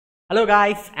Hello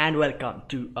guys and welcome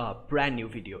to a brand new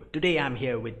video. Today I'm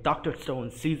here with Dr.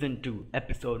 Stone season 2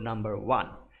 episode number 1.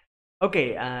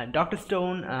 Okay, Dr.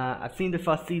 Stone, I've seen the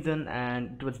first season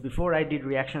and it was before I did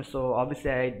reaction, so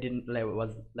obviously I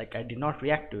did not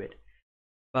react to it.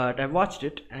 But I watched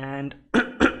it and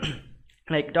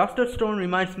like Dr. Stone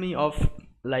reminds me of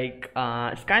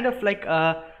it's kind of like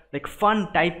a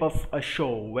fun type of a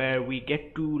show where we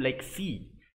get to see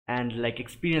and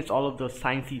experience all of those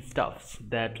sciencey stuffs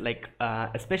that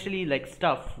especially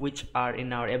stuff which are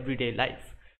in our everyday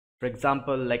life. For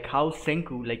example, like how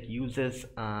Senku uses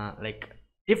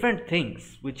different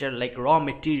things which are like raw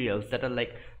materials that are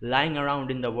lying around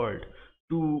in the world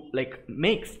to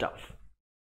make stuff.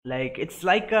 Like it's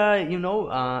like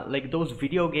like those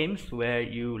video games where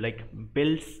you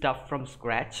build stuff from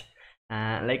scratch.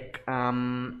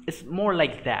 It's more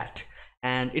like that,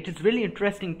 and it is really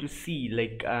interesting to see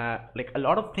a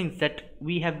lot of things that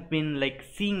we have been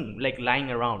seeing lying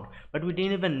around, but we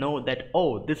didn't even know that,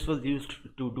 oh, this was used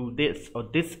to do this, or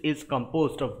this is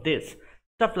composed of this,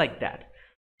 stuff like that.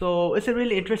 So it's a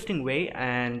really interesting way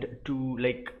and to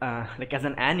as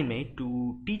an anime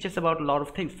to teach us about a lot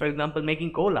of things. For example,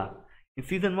 making cola in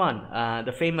season 1,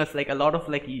 the famous a lot of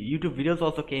YouTube videos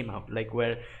also came out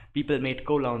where people made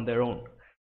cola on their own.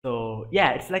 So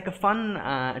yeah, it's like a fun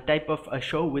type of a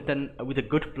show with a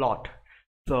good plot,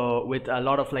 so with a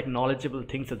lot of knowledgeable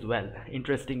things as well.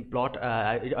 Interesting plot.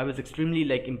 I was extremely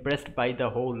impressed by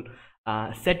the whole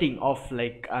setting of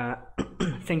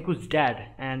Senku's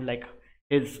dad and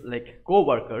his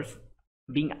co-workers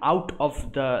being out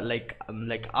of the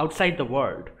outside the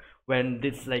world when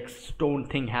this stone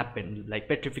thing happened,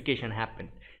 petrification happened.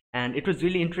 And it was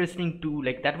really interesting to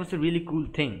that was a really cool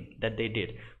thing that they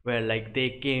did, where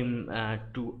they came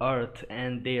to earth,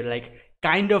 and they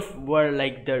kind of were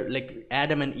the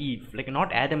Adam and Eve,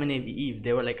 not Adam and Eve,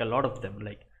 they were a lot of them,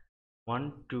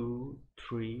 one, two,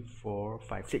 three, four,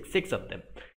 five, six of them.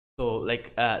 So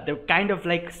they kind of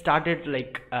started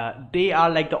they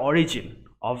are the origin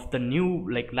of the new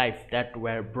life that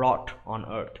were brought on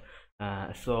earth.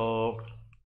 So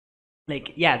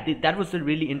yeah, that was a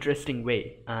really interesting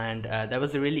way, and that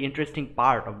was a really interesting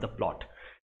part of the plot.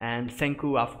 And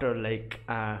Senku, after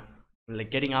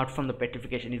getting out from the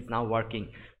petrification, is now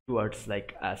working towards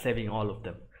saving all of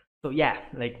them. So yeah,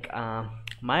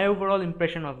 my overall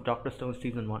impression of Dr. Stone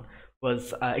season 1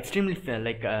 was extremely fair.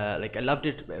 I loved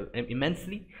it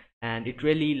immensely, and it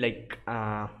really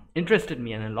interested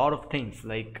me in a lot of things,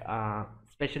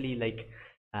 especially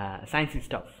sciencey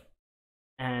stuff.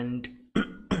 And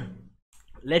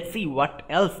let's see what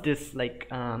else this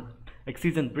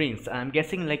season brings. I'm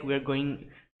guessing we're going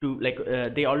to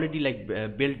they already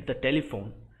built the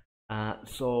telephone,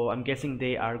 so I'm guessing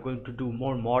they are going to do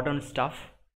more modern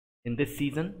stuff in this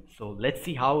season. So let's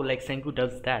see how Senku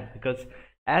does that, because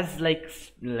as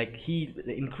he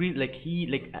increase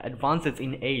he advances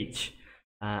in age,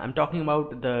 I'm talking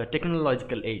about the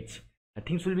technological age,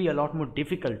 things will be a lot more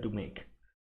difficult to make.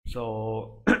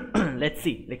 So let's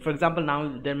see, for example,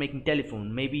 now they're making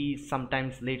telephone, maybe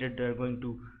sometimes later they're going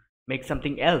to make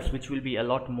something else which will be a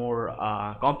lot more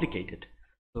complicated.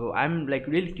 So I'm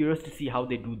really curious to see how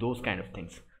they do those kind of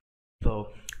things. So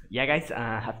yeah guys,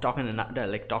 I've talked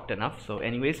enough. So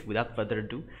anyways, without further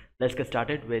ado, let's get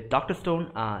started with Dr.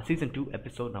 Stone season 2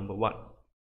 episode number 1.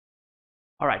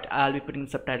 All right, I'll be putting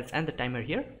the subtitles and the timer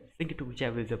here. Sync it to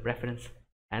whichever is your preference,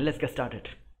 and let's get started.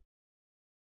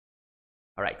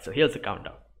 All right, so here's the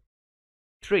countdown.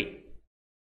 3,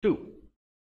 2,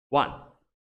 1,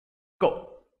 go.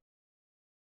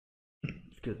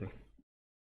 Excuse me.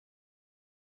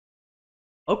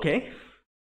 Okay.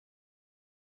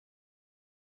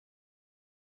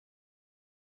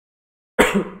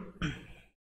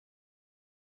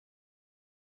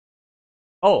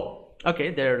 Oh,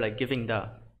 okay, they're giving the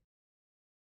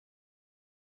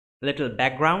little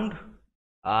background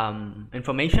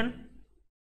information.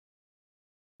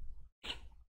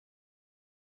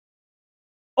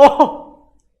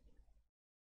 Oh,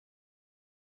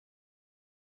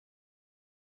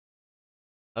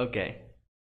 okay.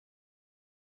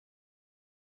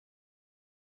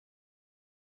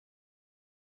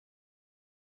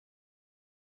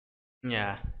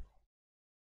 Yeah.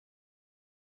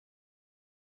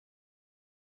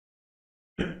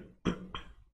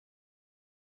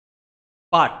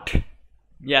 But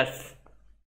yes,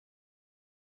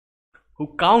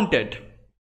 who counted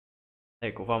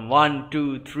from 1,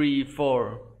 2, 3,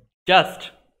 4,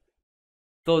 just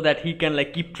so that he can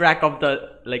keep track of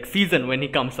the season when he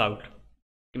comes out.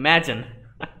 Imagine.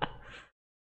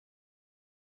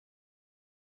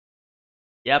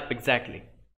 Yep, exactly.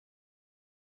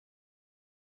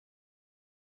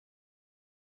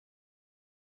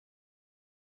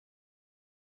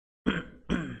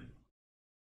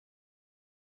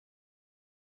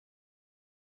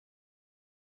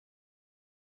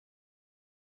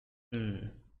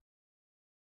 Hmm.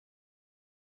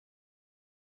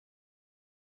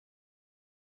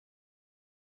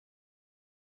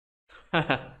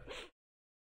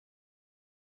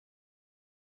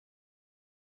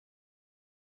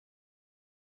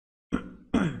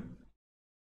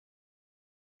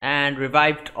 And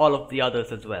revived all of the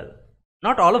others as well.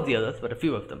 Not all of the others, but a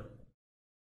few of them.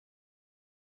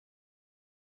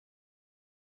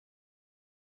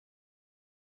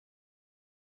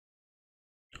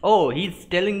 Oh, he's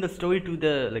telling the story to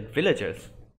the like villagers.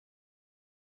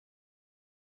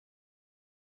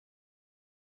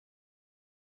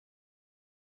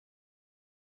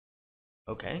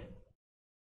 Okay.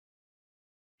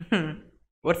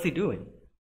 What's he doing?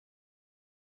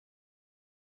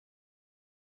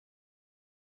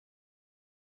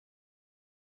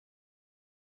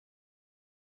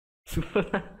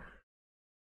 Super.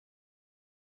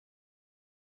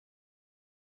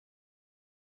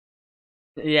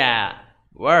 Yeah.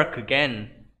 Work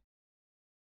again.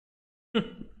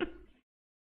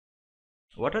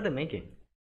 What are they making?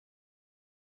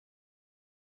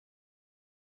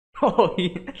 Oh,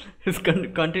 he is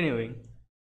continuing.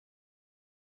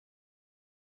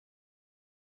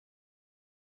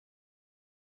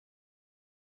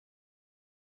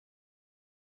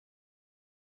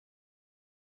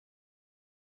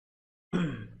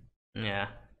 Yeah.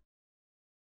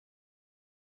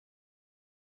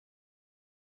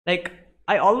 Like,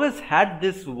 I always had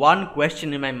this one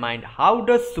question in my mind. How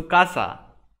does Sukasa,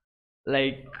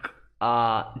 like,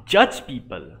 judge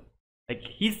people? Like,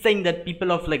 he's saying that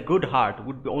people of, like, good heart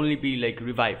would only be, like,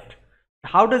 revived.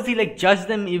 How does he, like, judge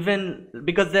them even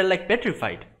because they're, like,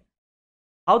 petrified?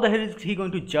 How the hell is he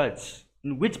going to judge?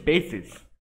 In which basis?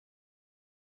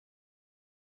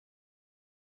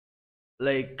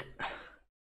 Like,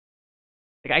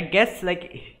 I guess,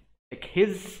 like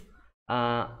his,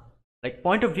 uh, like,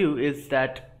 point of view is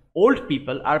that old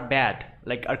people are bad,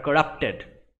 like, are corrupted.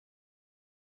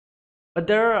 But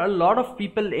there are a lot of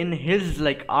people in his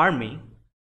like army,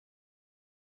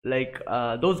 like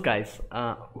those guys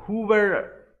who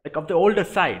were like of the older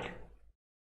side.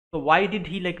 So why did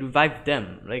he like revive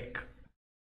them? Like,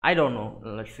 I don't know.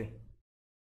 Let's see.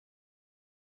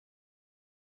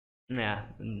 Yeah.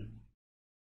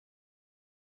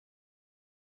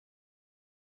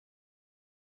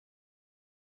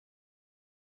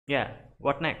 Yeah.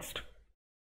 What next?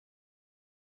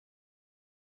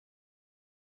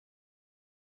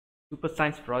 Super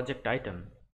science project item.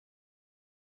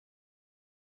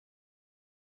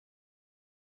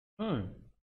 Hmm.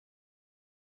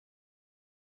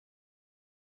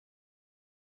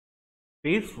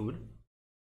 Base food.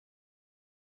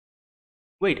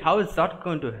 Wait, how is that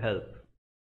going to help?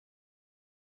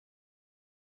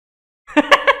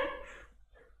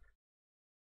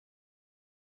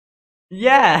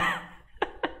 Yeah.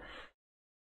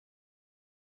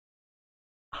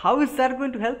 How is that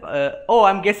going to help? Oh,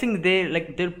 I'm guessing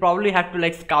they'll probably have to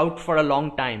like scout for a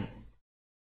long time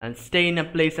and stay in a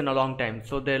place in a long time.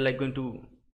 So they're like going to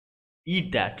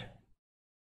eat that.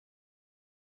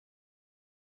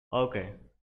 Okay.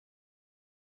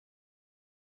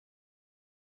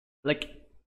 Like,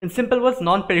 in simple words,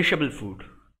 non-perishable food.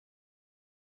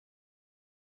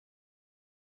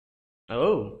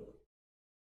 Oh,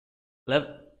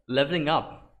 leveling up.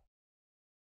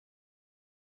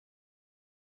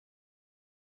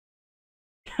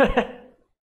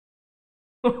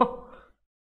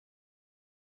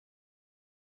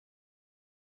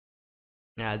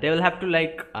 Yeah, they will have to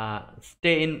like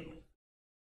stay in.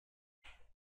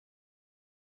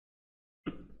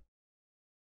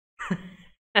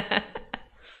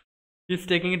 He's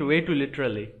taking it way too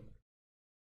literally.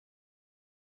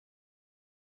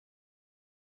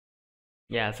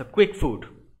 Yeah, so quick food.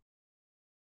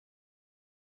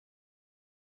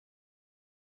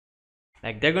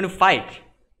 Like they're going to fight.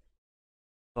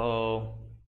 So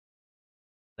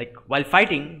like while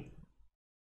fighting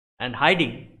and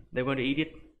hiding, they're going to eat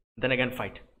it. Then again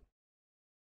fight.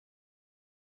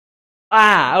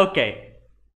 Ah, okay.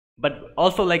 But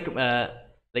also like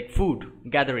food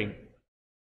gathering.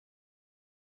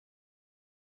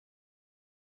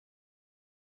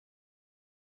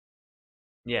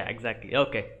 Yeah, exactly.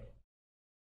 Okay.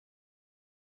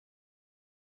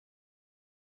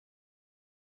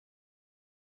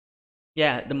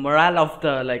 Yeah, the morale of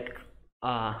the like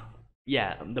uh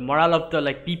yeah, the morale of the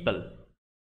like people.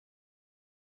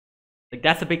 Like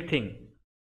that's a big thing.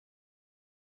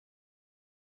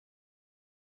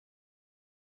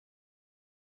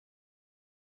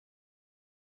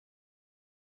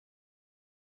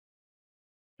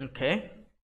 Okay.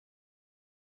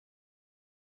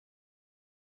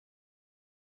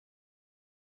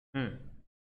 Hmm.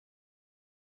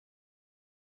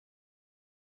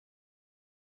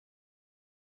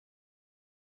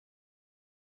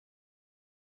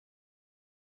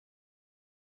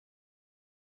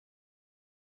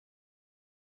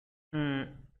 Hmm.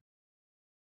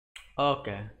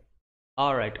 Okay.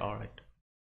 All right. All right.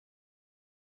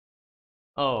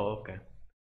 Oh, okay.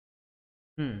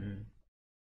 Hmm.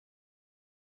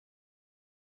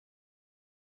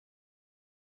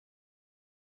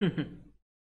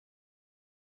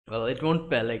 Well, it won't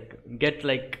like get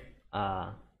like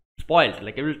uh spoiled.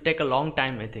 Like it will take a long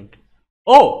time, I think.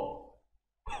 Oh.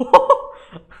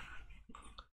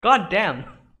 God damn.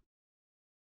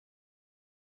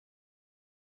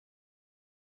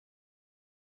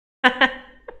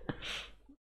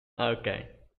 Okay.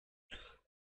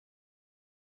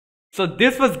 So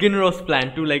this was Ginro's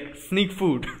plan to like sneak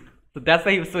food. So that's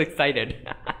why he was so excited.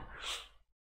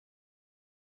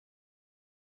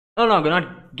 Oh no,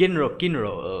 not Ginro,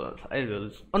 Ginro.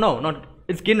 Oh no, not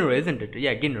it's Ginro, isn't it?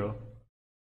 Yeah, Ginro.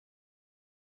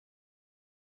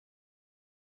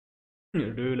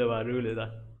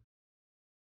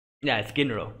 Yeah, it's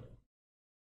Ginro.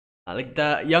 Like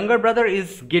the younger brother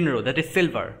is Ginro, that is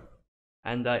silver,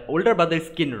 and the older brother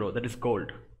is Ginro, that is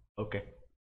gold. Okay.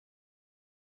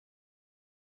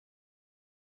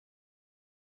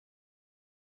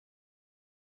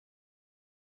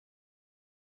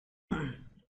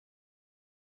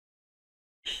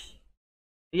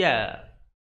 Yeah.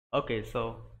 Okay.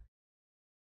 So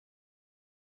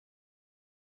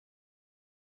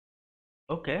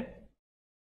okay.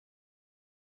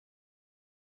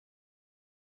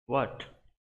 What?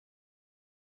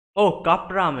 Oh, cup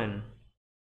ramen.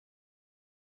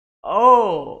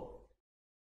 Oh.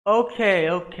 Okay.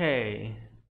 Okay.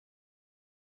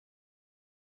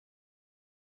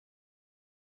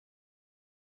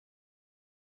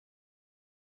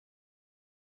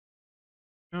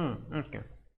 Hmm. Okay.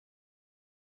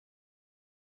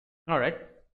 All right.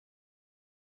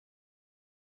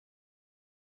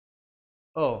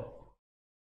 Oh,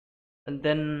 and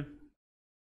then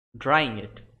drying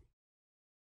it.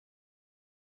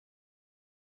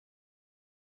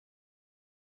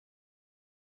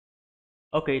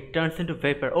 Okay, it turns into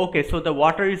vapor. Okay, so the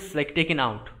water is like taken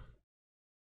out.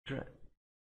 Dry.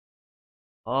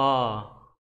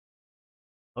 Oh,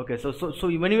 okay. So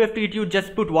when you have to eat, you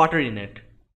just put water in it.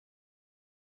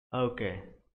 Okay.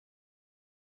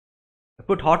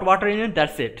 Put hot water in it.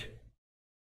 That's it.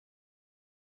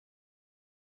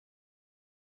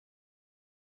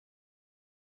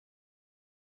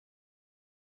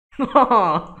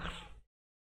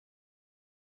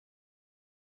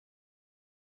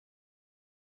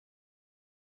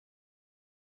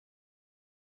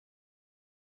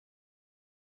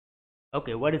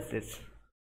 Okay, what is this?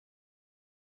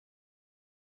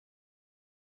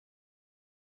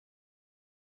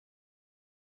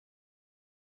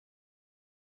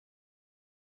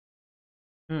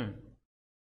 Hmm.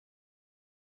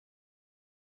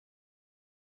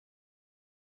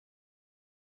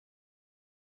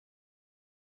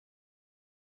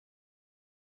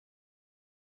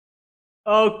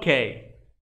 Okay.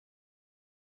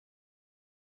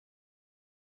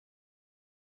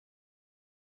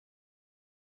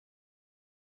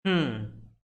 Hmm.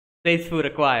 Place food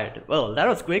acquired. Well, that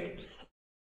was quick.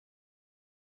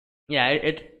 Yeah,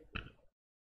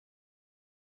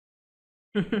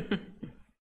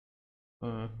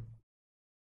 Hmm.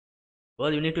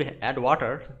 Well, you need to add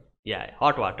water. Yeah,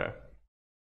 hot water.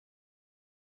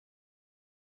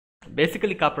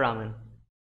 Basically, cup ramen.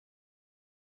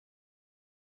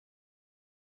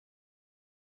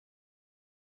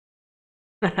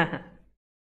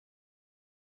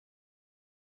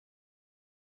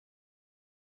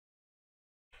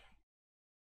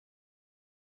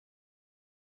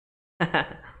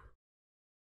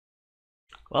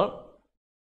 Well,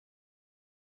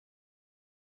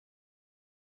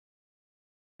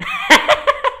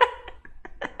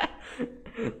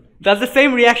 that's the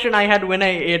same reaction I had when I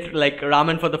ate like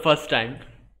ramen for the first time.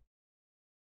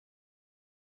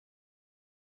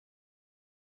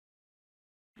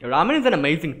 Ramen is an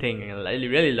amazing thing. I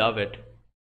really love it.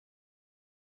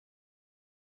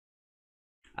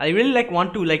 I really like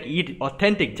want to like eat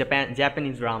authentic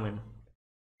Japanese ramen.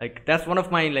 Like that's one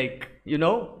of my like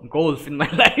goals in my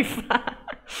life.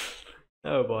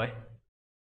 Oh boy.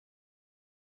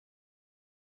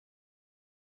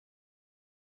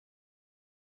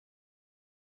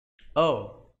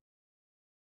 Oh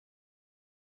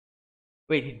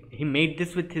wait, he made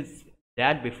this with his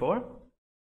dad before?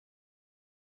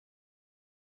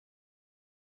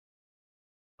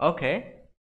 Okay.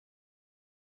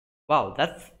 Wow,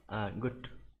 that's good.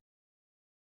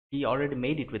 He already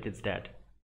made it with his dad.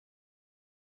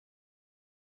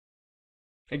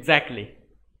 Exactly.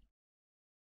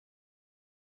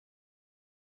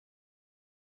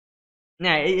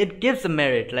 Yeah, it gives a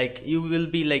merit. Like you will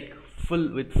be like full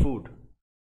with food,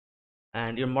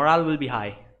 and your morale will be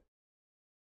high.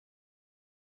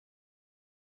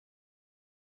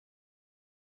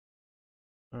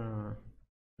 Mm,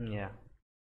 yeah.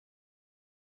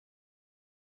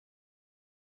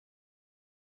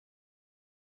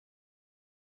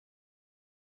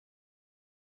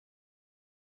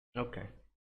 Okay.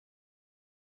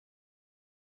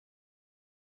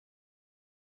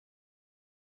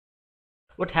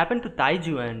 What happened to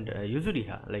Taiju and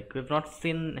Yuzuriha? Like we've not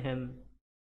seen him.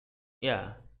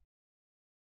 Yeah,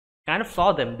 kind of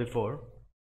saw them before.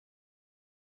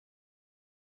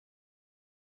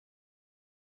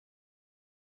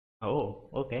 Oh,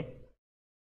 okay.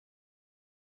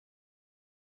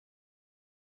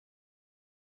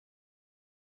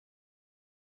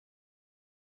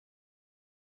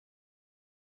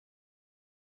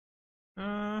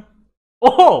 Mm.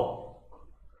 Oh,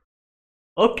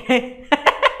 okay.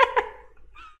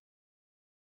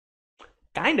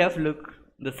 Kind of look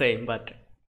the same, but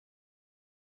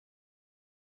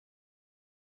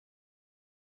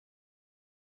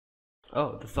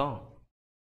oh, the song,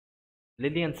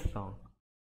 Lillian's song.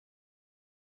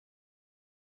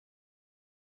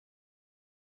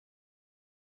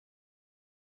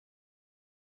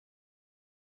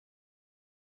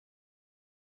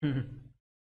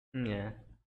 Yeah.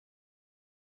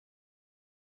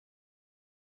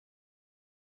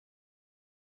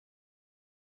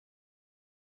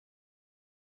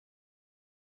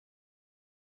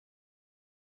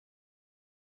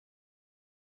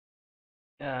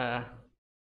 Uh,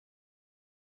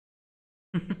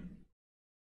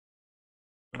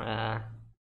 uh,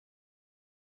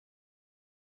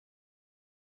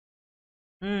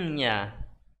 yeah.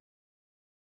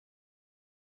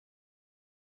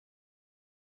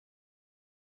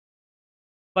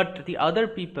 But the other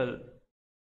people,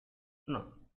 no.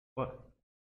 What?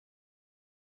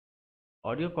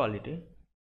 Audio quality?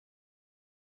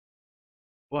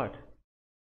 What?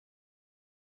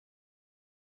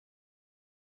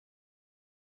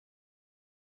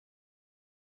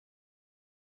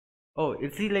 Oh,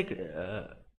 is he like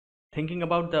thinking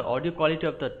about the audio quality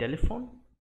of the telephone?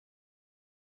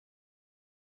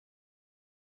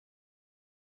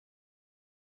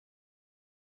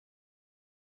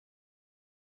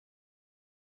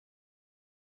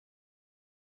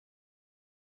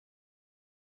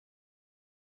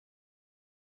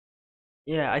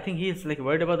 Yeah, I think he is like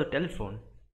worried about the telephone.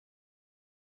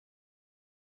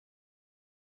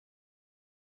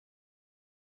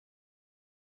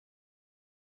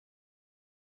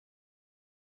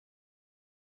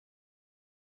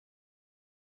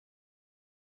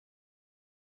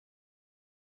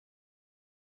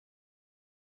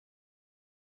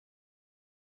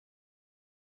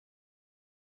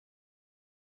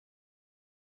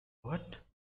 What?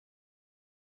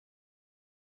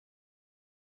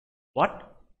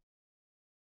 What?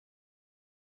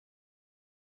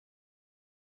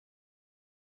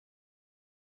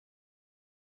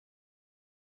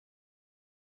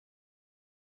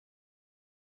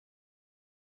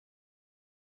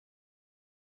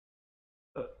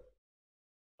 Uh,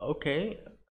 okay.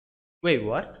 Wait,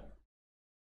 what?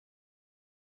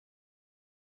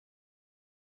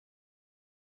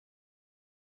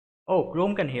 Oh,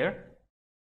 Chrome can hear.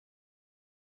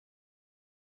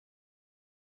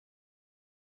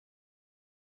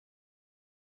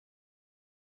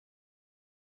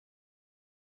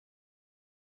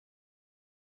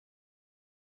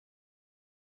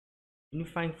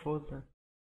 Unifying folder.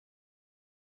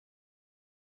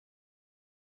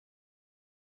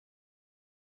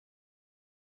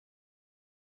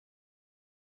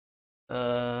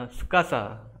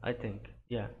 Skasa, I think.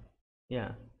 Yeah.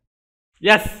 Yeah.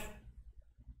 Yes.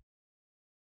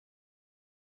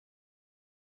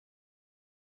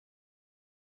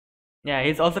 Yeah,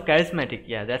 he's also charismatic.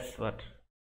 Yeah, that's what.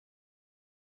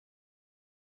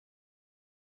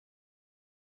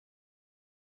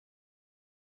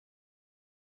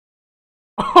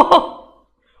 Oh.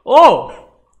 Oh.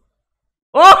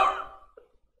 Oh.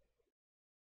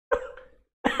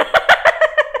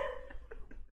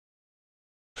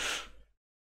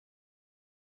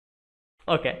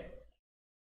 Okay.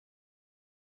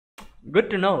 Good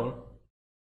to know.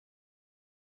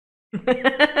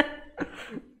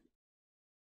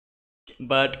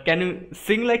 But can you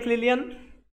sing like Lillian?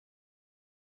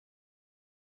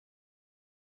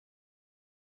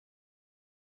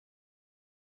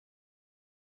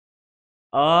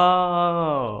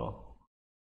 Oh.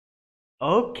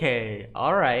 Okay.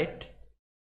 All right.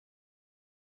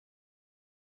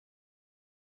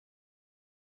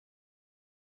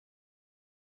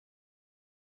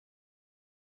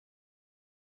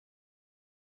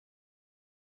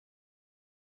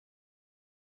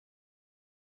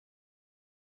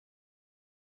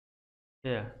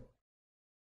 Yeah.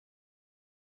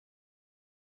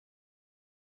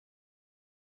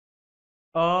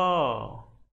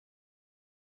 Oh,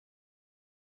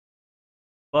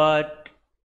 but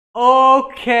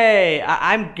okay,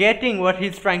 I'm getting what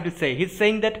he's trying to say. He's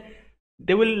saying that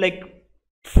they will like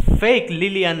fake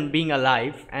Lillian being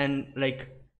alive and like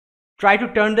try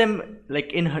to turn them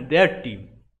like in their team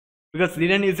because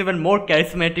Lillian is even more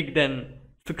charismatic than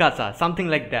Tsukasa, something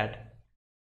like that.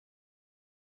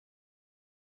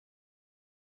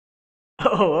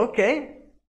 Oh, okay.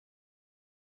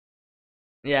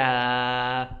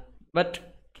 Yeah, but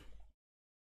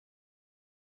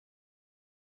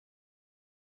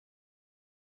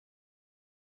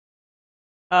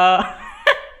uh,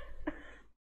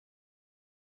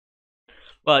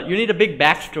 well, you need a big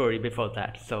backstory before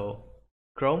that. So,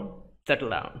 Chrome, settle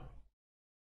down.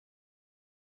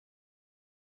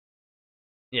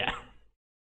 Yeah.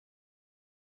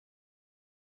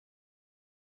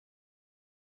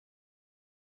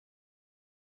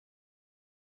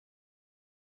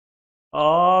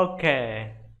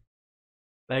 Okay.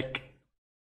 Like,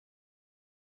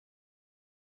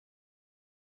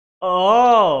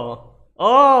 oh,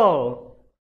 oh,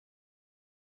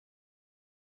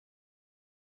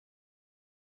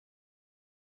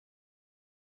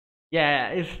 yeah.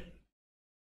 If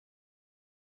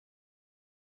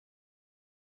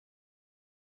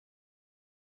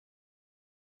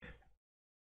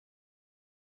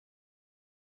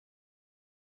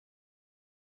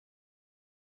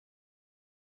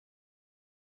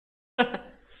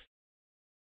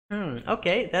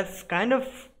okay, that's kind of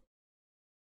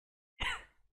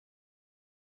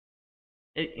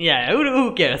yeah.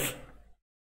 Who cares?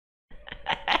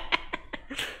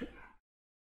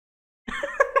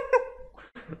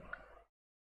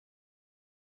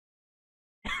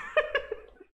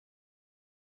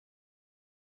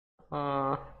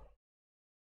 Uh,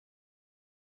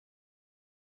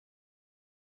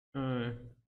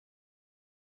 mm,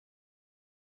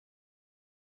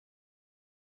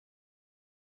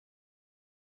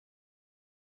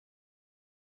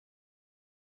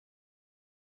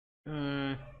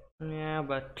 mm, yeah,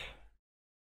 but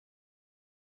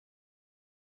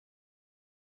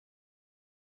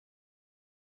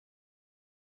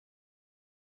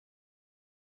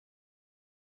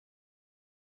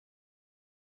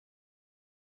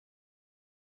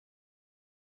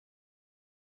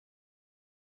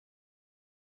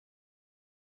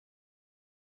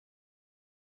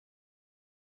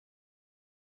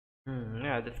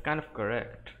yeah, that's kind of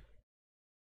correct.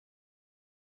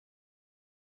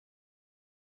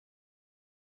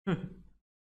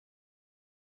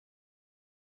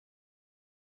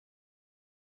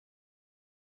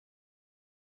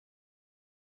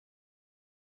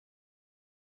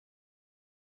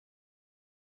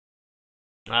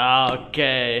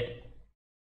 Okay.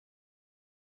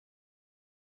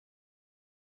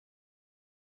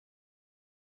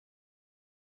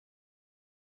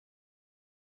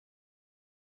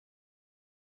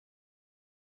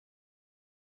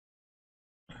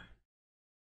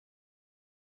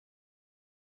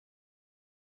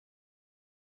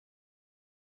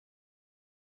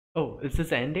 Oh, is this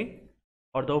the ending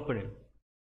or the opening?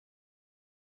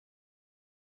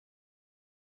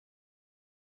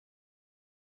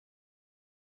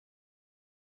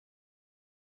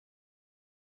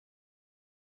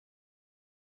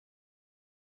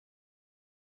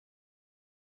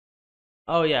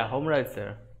 Oh yeah, Homura is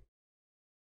there.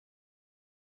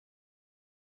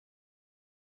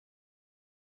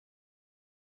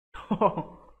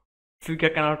 Suika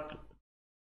cannot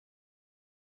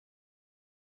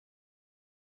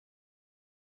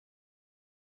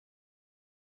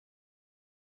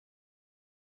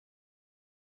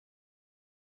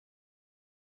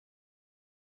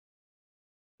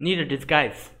need a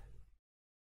disguise.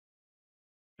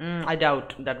 I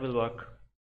doubt that will work.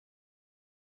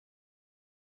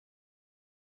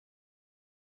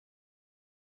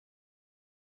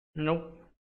 Nope.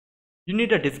 You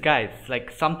need a disguise,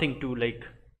 like something to like.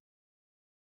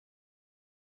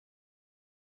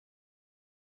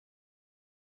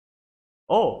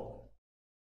 Oh,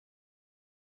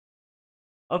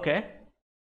 okay.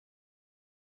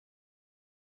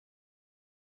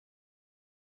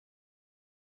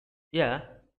 Yeah.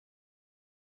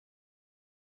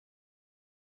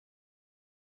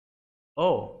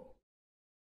 Oh,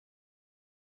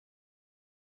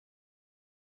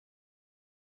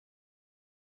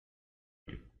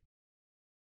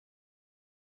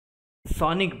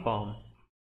 sonic bomb.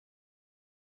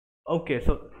 Okay,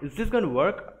 so is this gonna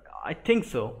work? I think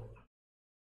so.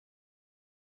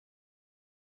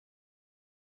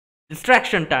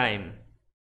 Distraction time.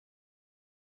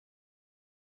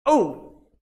 Oh,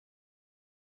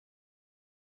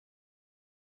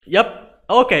 yep.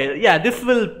 Okay, yeah, this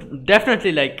will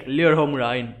definitely like lure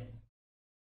Homura in.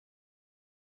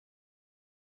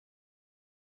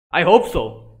 I hope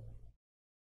so.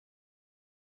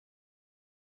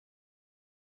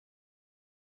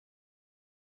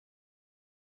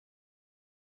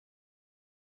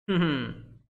 Hmm.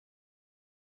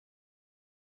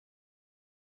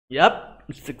 Yep,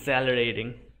 it's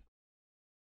accelerating.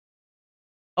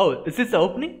 Oh, is this the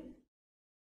opening?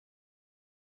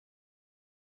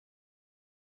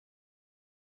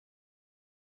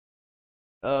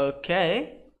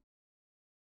 Okay.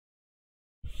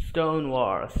 Stone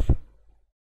Wars.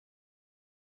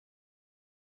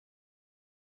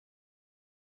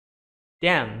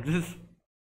 Damn, this is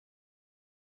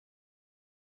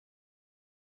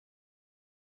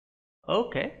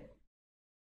okay.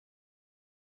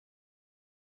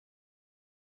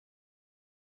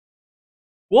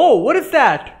 Whoa, what is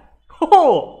that?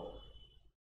 Oh,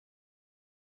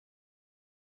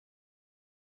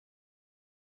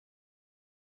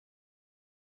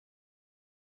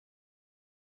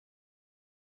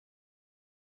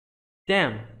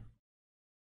 damn.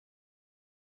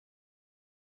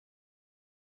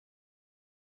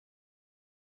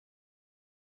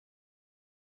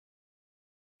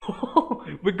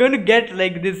 We're gonna get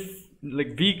like this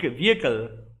like vehicle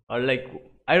or like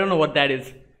I don't know what that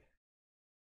is.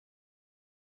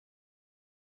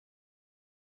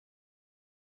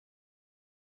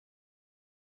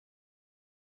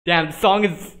 Damn, the song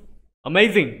is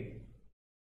amazing.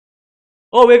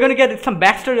 Oh, we're gonna get some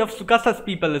backstory of Sukasa's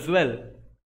people as well.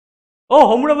 Oh,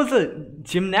 Homura was a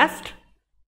gymnast?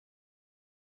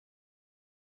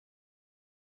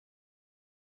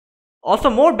 Also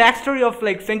more backstory of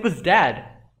like Senku's dad.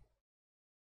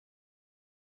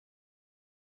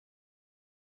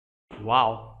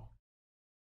 Wow.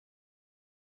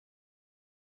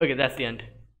 Okay, that's the end.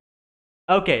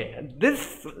 Okay,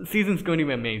 this season's going to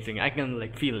be amazing. I can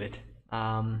like feel it.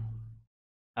 Um,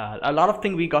 a lot of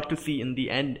things we got to see in the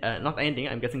end, not ending.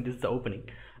 I'm guessing this is the opening.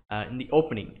 In the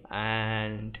opening,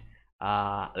 and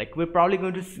like we're probably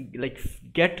going to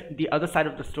get the other side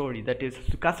of the story. That is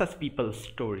Sukasa's people's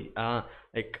story.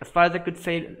 Like as far as I could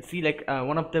say, see like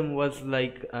one of them was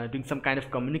like doing some kind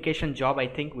of communication job, I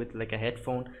think, with like a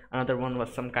headphone. Another one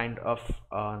was some kind of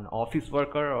an office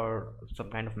worker or some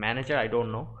kind of manager. I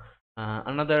don't know.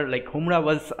 Another like Humra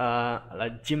was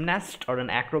a gymnast or an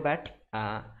acrobat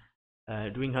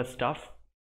doing her stuff,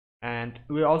 and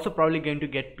we're also probably going to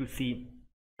get to see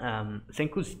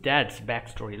Senku's dad's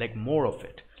backstory, like more of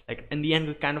it. Like in the end,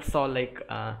 we kind of saw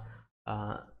uh,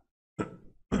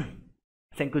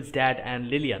 Senku's dad and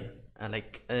Lillian,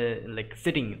 like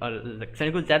sitting, or like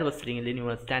Senku's dad was sitting and Lillian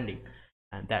was standing,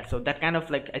 and that. So that kind of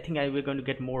like I think we're going to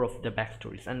get more of the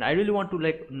backstories, and I really want to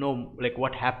like know like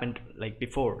what happened like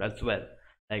before as well.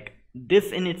 Like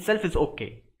this in itself is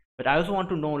okay, but I also want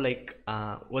to know like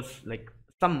was like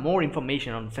some more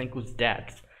information on Senku's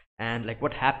dads and like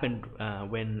what happened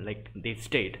when like they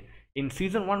stayed. In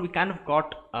season one, we kind of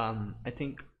got I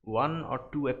think one or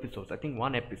two episodes. I think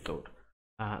one episode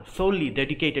solely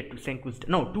dedicated to Senku's,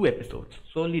 no, two episodes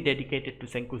solely dedicated to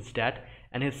Senku's dad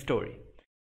and his story.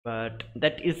 But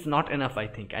that is not enough, I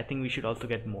think. I think we should also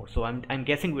get more. So I'm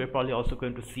guessing we're probably also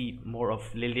going to see more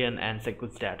of Lillian and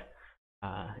Senku's dad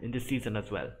in this season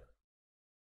as well.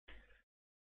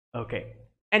 Okay.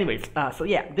 Anyways, so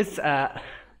yeah, this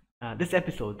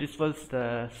episode, this was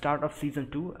the start of season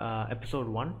 2, episode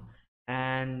 1,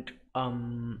 and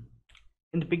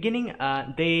in the beginning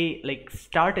they like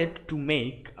started to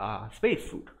make space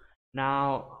food.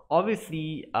 Now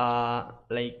obviously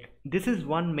like this is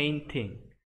one main thing,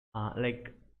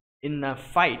 like in a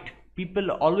fight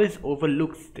people always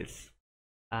overlooks this.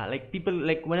 Like people,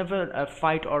 like whenever a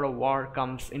fight or a war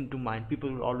comes into mind,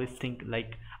 people will always think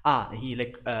like, he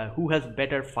like who has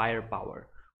better firepower,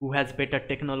 who has better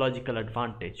technological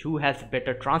advantage, who has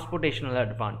better transportational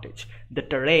advantage, the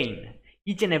terrain,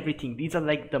 each and everything. These are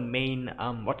like the main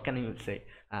what can you say,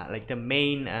 like the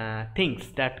main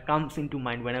things that comes into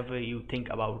mind whenever you think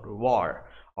about war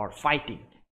or fighting.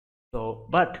 So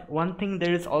but one thing,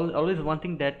 there is always one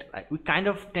thing that we kind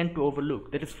of tend to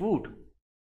overlook, that is food.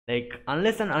 Like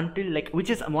unless and until, like, which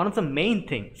is one of the main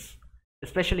things,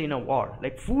 especially in a war,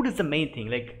 like food is the main thing.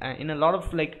 Like in a lot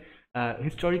of like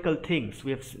historical things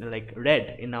we have like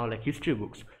read in our like history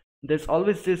books, there's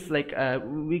always this like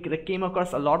we like, came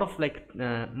across a lot of like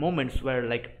moments where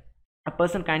like a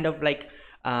person kind of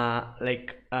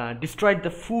destroyed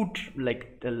the food,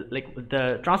 like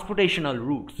the transportational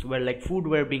routes where like food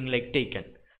were being like taken,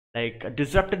 like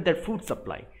disrupted their food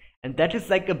supply. and that is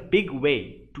like a big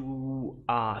way to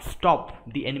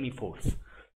stop the enemy force.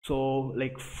 So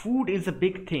like food is a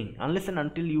big thing. Unless and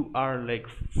until you are like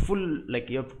full, like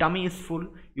your tummy is full,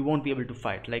 you won't be able to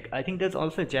fight. Like I think there's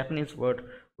also a Japanese word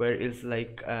where it's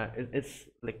like it's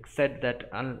like said that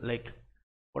like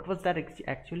what was that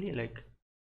actually, like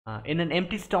in an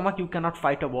empty stomach you cannot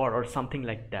fight a war or something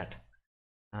like that.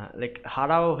 Like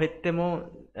harao hettemo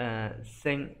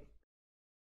sen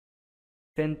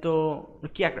sento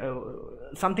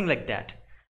something like that.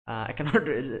 I cannot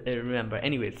remember.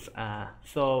 Anyways,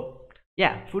 so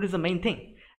yeah, food is the main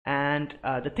thing, and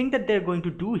the thing that they're going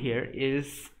to do here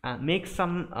is make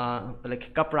some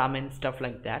like cup ramen stuff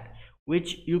like that,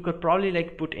 which you could probably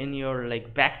like put in your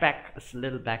like backpack, a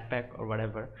little backpack or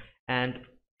whatever. And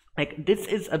like this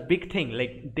is a big thing.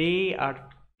 Like they are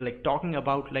like talking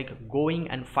about like going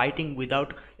and fighting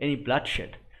without any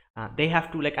bloodshed. They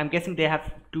have to like, I'm guessing they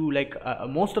have to like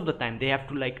most of the time they have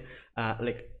to uh,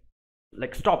 like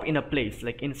like stop in a place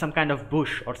like in some kind of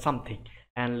bush or something,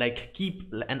 and like keep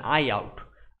an eye out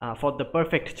for the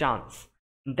perfect chance.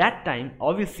 That time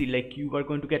obviously like you are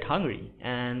going to get hungry,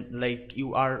 and like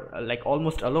you are like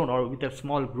almost alone or with a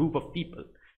small group of people.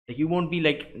 Like you won't be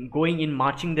like going in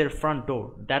marching their front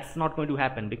door. That's not going to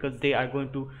happen, because they are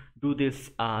going to do this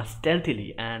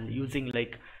stealthily and using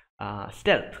like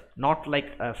stealth, not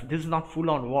like this is not full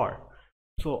on war.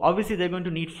 So obviously they're going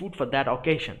to need food for that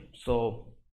occasion. So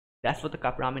that's what the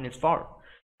cup ramen is for.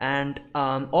 And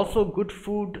also good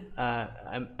food,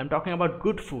 I'm talking about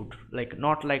good food, like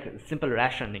not like simple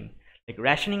rationing. Like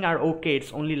rationing are okay,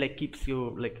 it's only like keeps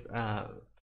you like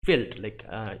filled, like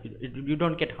you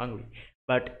don't get hungry.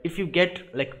 But if you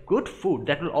get like good food,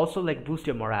 that will also like boost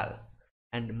your morale,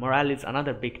 and morale is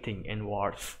another big thing in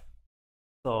wars.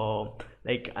 So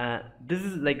like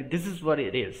this is what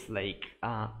it is like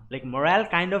morale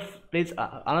kind of plays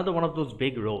another one of those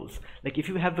big roles. Like if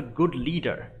you have a good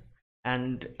leader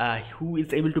and who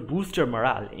is able to boost your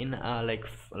morale in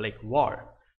like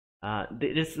war,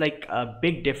 there is like a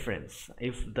big difference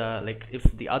if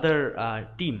the other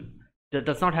team that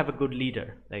does not have a good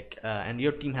leader, like and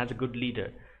your team has a good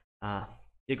leader,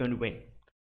 you're going to win.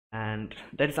 And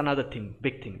that is another thing,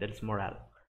 big thing, that is morale.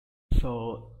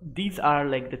 So these are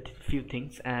like the few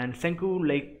things, and Senku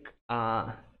like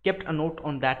kept a note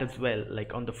on that as well,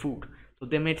 like on the food. So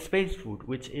they made space food,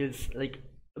 which is like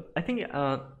I think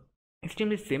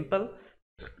extremely simple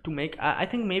to make. I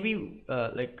think maybe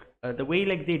the way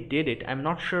like they did it, I'm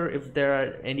not sure if there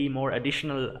are any more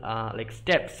additional like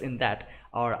steps in that,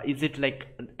 or is it like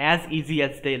as easy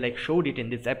as they like showed it in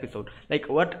this episode. Like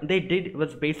what they did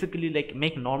was basically like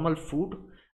make normal food,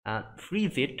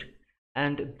 freeze it,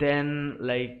 and then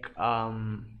like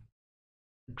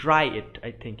dry it,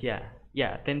 I think.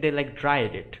 Yeah, then they like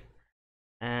dried it,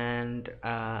 and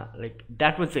like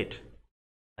that was it.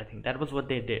 I think that was what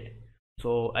they did.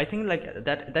 So I think like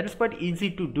that is quite easy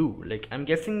to do. Like I'm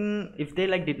guessing if they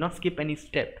like did not skip any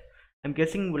step, I'm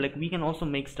guessing like we can also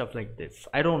make stuff like this.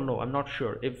 I don't know, I'm not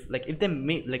sure if like if they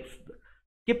made like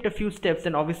skipped a few steps,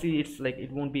 then obviously it's like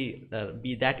it won't be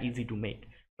that easy to make.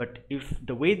 But if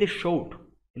the way they showed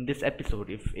in this episode,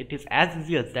 if it is as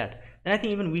easy as that, then I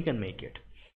think even we can make it.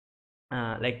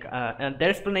 And their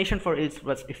explanation for it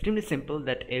was extremely simple.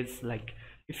 That is like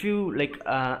if you like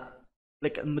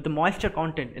the moisture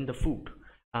content in the food,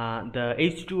 the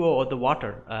H2O or the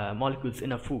water molecules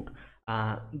in a food,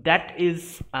 that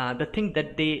is the thing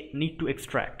that they need to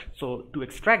extract. So to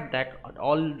extract that,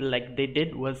 all like they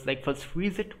did was like first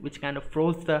freeze it, which kind of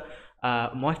froze the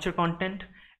moisture content,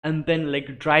 and then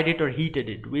like dried it or heated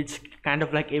it, which kind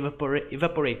of like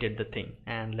evaporated the thing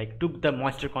and like took the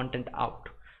moisture content out.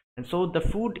 And so the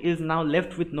food is now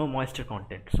left with no moisture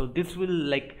content. So this will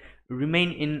like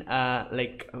remain in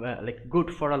like good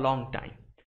for a long time.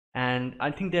 And I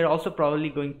think they're also probably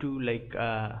going to like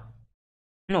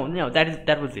no,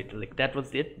 that was it. Like that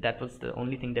was it, that was the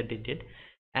only thing that they did.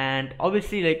 And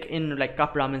obviously like in like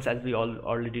cup ramens, as we all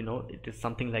already know, it is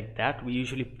something like that. We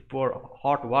usually pour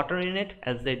hot water in it,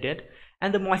 as they did,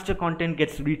 and the moisture content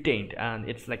gets retained, and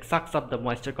it's like sucks up the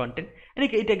moisture content, and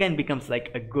it again becomes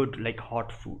like a good like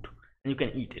hot food, and you can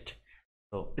eat it.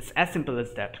 So it's as simple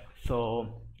as that.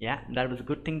 So yeah, that was a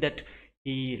good thing that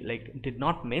he like did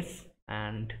not miss,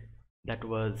 and that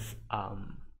was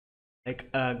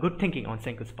like good thinking on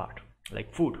Senku's part,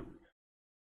 like food.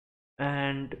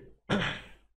 And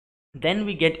then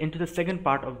we get into the second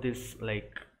part of this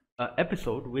like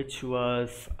episode, which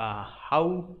was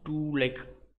how to like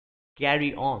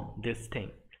carry on this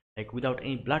thing like without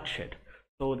any bloodshed.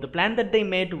 So the plan that they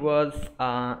made was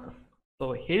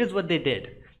so here is what they did.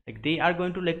 Like they are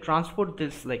going to like transport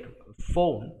this like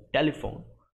telephone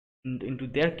into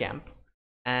their camp,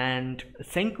 and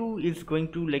Senku is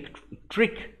going to like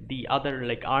trick the other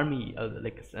like army,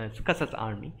 Tsukasa's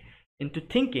army, into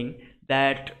thinking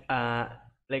that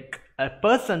like a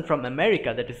person from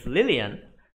America, that is Lillian,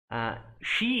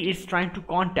 she is trying to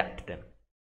contact them,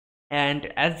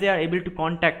 and as they are able to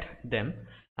contact them,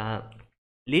 uh,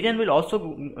 Lillian will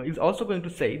also is also going to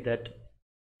say that,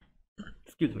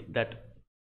 excuse me, that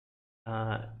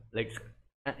uh, like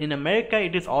in America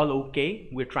it is all okay,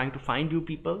 we're trying to find you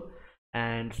people,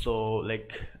 and so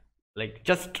like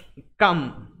just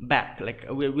come back, like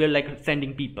we're like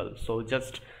sending people, so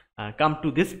just come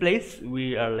to this place,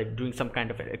 we are like doing some kind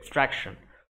of extraction.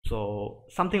 So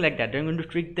something like that, they're going to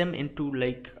trick them into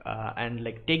like and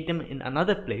like take them in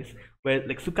another place where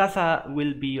like Tsukasa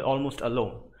will be almost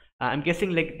alone. I'm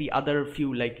guessing like the other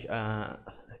few like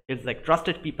is like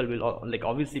trusted people will like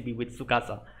obviously be with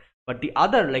Tsukasa, but the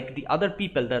other like the other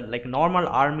people, the like normal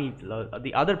army,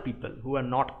 the other people who are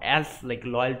not as like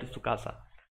loyal to Tsukasa,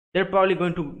 they're probably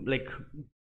going to like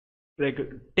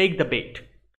take the bait,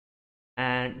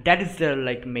 and that is their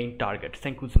like main target,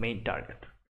 Senku's main target.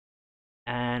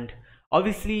 And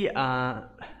obviously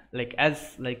like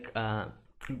as like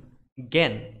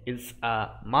Gen is a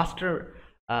master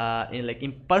in like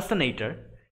impersonator,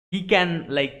 he can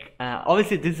like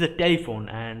obviously this is a telephone,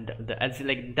 and as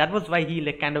like that was why he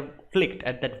like kind of clicked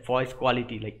at that voice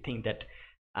quality like thing that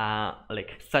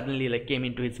like suddenly like came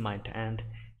into his mind, and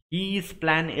his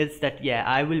plan is that yeah,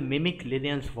 I will mimic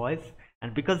Lillian's voice,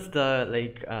 and because the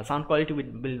like sound quality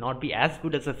will not be as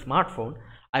good as a smartphone,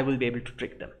 I will be able to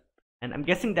trick them. And I'm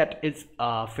guessing that is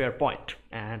a fair point,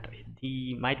 and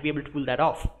he might be able to pull that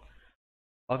off,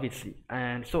 obviously.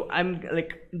 And so I'm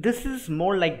like, this is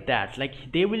more like that,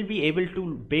 like they will be able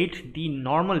to bait the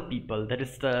normal people, that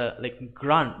is the like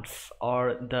grunts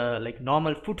or the like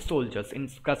normal foot soldiers in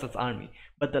Tsukasa's army,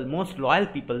 but the most loyal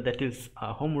people, that is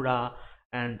Homura,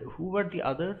 and who were the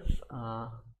others?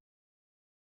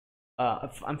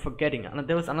 I'm forgetting.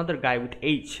 There was another guy with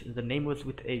H, the name was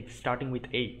with H, starting with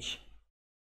H.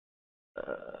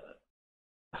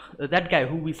 That guy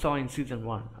who we saw in season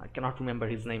 1, I cannot remember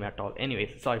his name at all.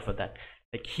 Anyways, sorry for that.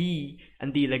 Like he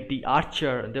and the like the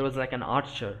archer, there was like an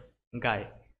archer guy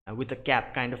with a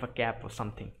cap, kind of a cap or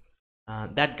something.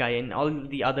 That guy and all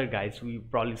the other guys we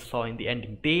probably saw in the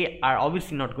ending, they are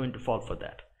obviously not going to fall for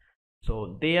that.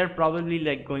 So they are probably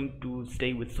like going to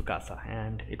stay with Tsukasa,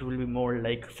 and it will be more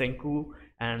like Senku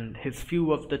and his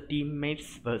few of the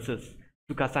teammates versus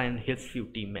Tsukasa and his few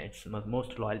teammates,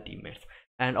 most loyal teammates.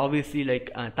 And obviously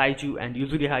like Taiju and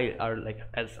Yuzurihai are like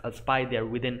as a spy, they are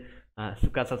within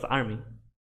Tsukasa's army.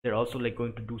 They're also like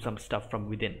going to do some stuff from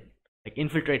within, like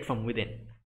infiltrate from within.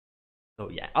 So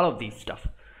yeah, all of these stuff.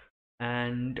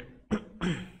 And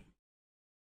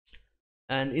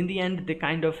and in the end they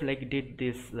kind of like did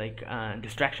this like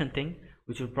distraction thing,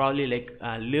 which will probably like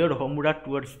lure Homura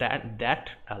towards that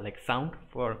like sound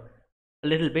for a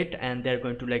little bit, and they're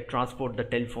going to like transport the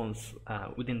telephones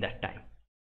within that time.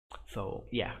 So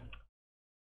yeah,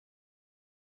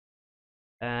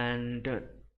 and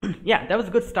yeah, that was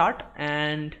a good start.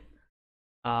 And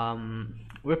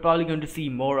we're probably going to see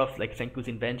more of like Senku's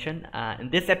invention in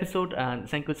this episode.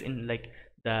 Senku's in like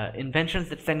the inventions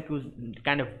that Senku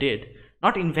kind of did,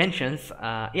 not inventions,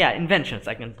 yeah, inventions,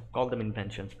 I can call them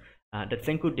inventions, that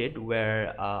Senku did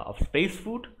were of space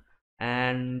food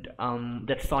and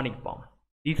that sonic bomb.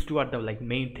 These two are the like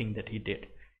main thing that he did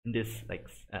in this like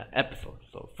episode.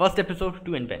 So first episode,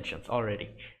 2 inventions already.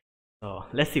 So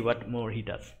let's see what more he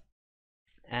does.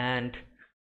 And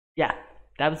yeah,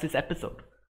 that was this episode.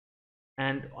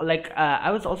 And like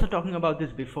I was also talking about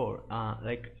this before,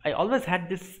 like I always had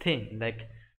this thing like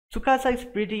Tsukasa is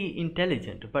pretty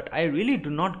intelligent, but I really do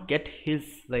not get his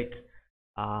like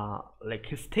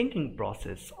his thinking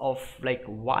process of like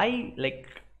why, like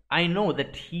I know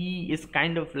that he is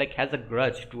kind of like has a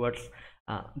grudge towards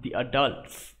the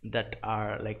adults that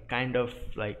are like kind of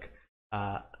like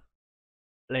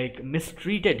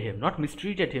mistreated him, not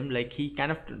mistreated him, like he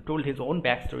kind of told his own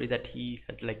backstory that he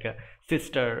had like a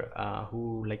sister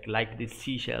who like liked these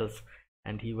seashells,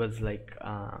 and he was like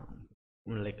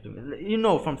you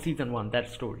know, from season 1, that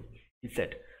story he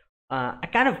said. I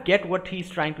kind of get what he's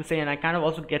trying to say, and I kind of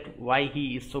also get why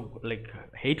he is so like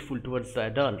hateful towards the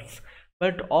adults,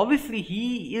 but obviously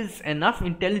he is enough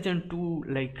intelligent to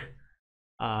like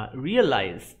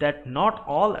realize that not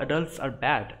all adults are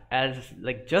bad, as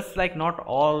like just like not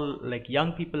all like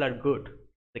young people are good,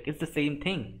 like it's the same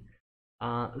thing.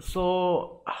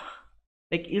 So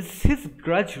like is his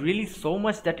grudge really so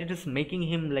much that it is making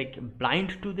him like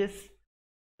blind to this?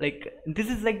 Like this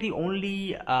is like the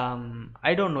only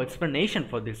I don't know explanation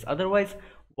for this. Otherwise,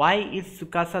 why is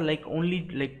Tsukasa like only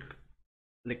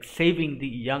like saving the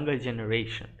younger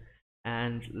generation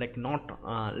and like not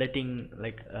letting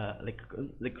like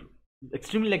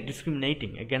extremely like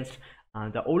discriminating against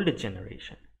the older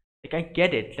generation. Like I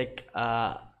get it,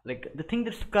 like the thing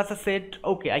that Tsukasa said,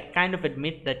 okay, I kind of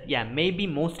admit that, yeah, maybe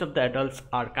most of the adults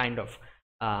are kind of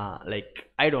like,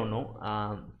 I don't know,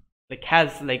 like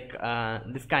has like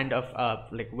this kind of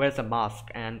like wears a mask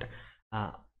and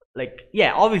uh, like,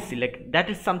 yeah, obviously like that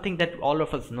is something that all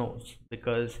of us knows,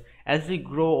 because as we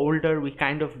grow older we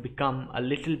kind of become a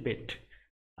little bit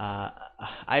uh,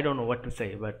 I don't know what to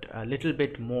say, but a little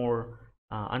bit more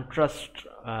untrust,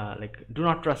 like do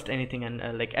not trust anything,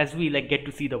 and like as we like get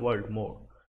to see the world more.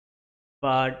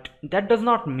 But that does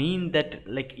not mean that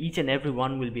like each and every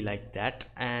one will be like that,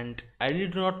 and I really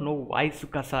do not know why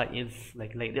Tsukasa is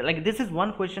like this is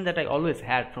one question that I always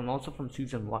had from, also from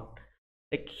season 1.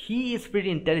 Like he is pretty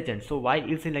intelligent, so why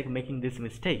is he like making this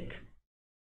mistake?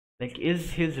 Like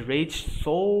is his rage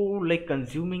so like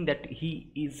consuming that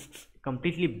he is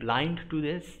completely blind to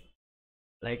this?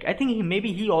 Like I think he,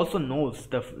 maybe he also knows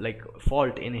the like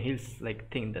fault in his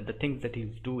like thing, that the things that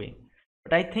he's doing,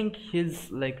 but I think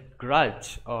his like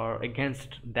grudge or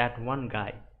against that one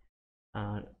guy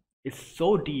uh, is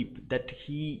so deep that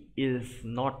he is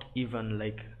not even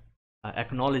like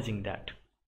acknowledging that.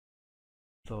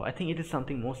 So I think it is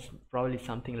something, most probably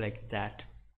something like that.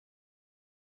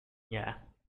 Yeah,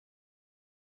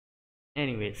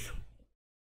 anyways.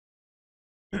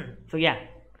 So yeah,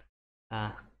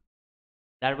 uh,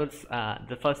 that was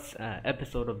the first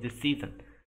episode of this season.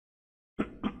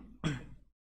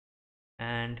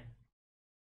 And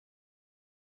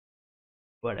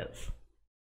what else?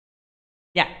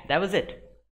 Yeah, that was it.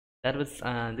 That was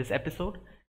this episode.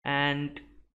 And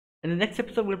in the next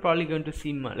episode we're probably going to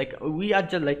see more, like we are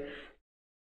just like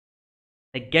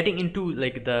getting into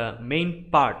like the main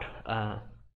part,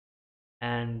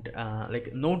 and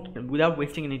like no, without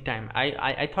wasting any time,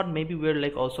 I thought maybe we're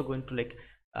like also going to like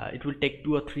it will take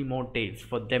 2 or 3 more days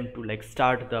for them to like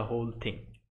start the whole thing.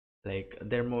 Like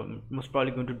they're most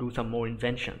probably going to do some more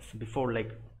inventions before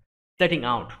like setting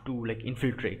out to like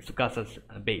infiltrate Sukasa's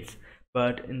base.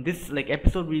 But in this like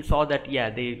episode we saw that,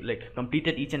 yeah, they like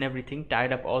completed each and everything,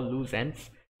 tied up all loose ends,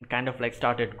 and kind of like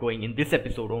started going in this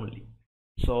episode only.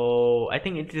 So I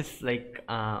think it is like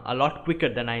a lot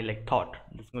quicker than I like thought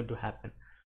it's going to happen.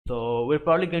 So we're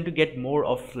probably going to get more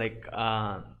of like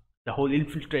the whole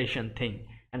infiltration thing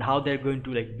and how they're going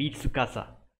to like beat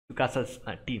Sukasa's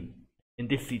team in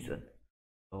this season.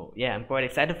 So yeah, I'm quite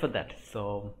excited for that.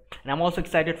 So, and I'm also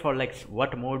excited for like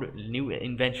what more new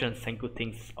inventions Senku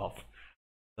thinks of.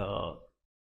 So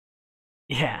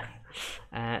yeah,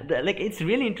 like it's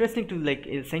really interesting to like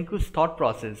Senku's thought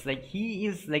process. Like he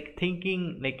is like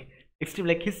thinking like extreme,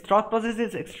 like his thought process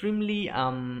is extremely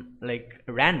like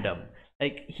random.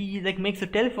 Like he like makes a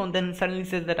telephone, then suddenly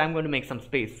says that I'm going to make some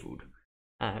space food,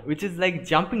 which is like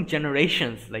jumping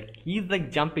generations. Like he's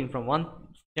like jumping from one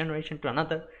generation to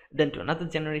another, then to another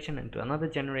generation, and to another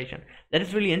generation. That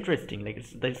is really interesting. Like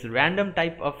it's this random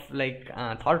type of like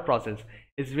thought process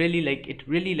is really like, it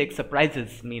really like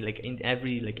surprises me like in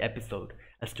every like episode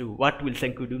as to what will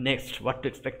Senku do next, what to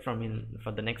expect from him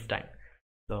for the next time.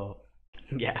 So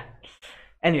yeah,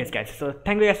 anyways guys, so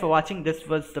thank you guys for watching. This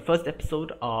was the first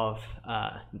episode of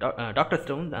Dr.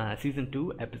 Stone season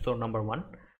 2 episode number 1.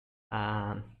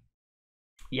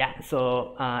 Yeah,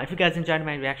 so if you guys enjoyed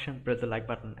my reaction, press the like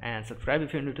button and subscribe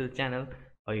if you're new to the channel,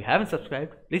 or you haven't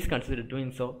subscribed, please consider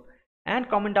doing so. And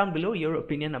comment down below your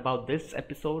opinion about this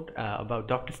episode, about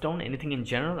Dr. Stone, anything in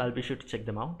general. I'll be sure to check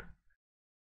them out.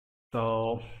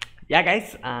 So yeah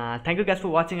guys, thank you guys for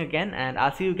watching again, and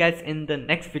I'll see you guys in the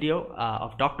next video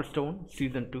of Dr. Stone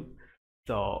season 2.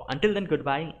 So until then,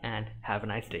 goodbye and have a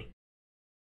nice day.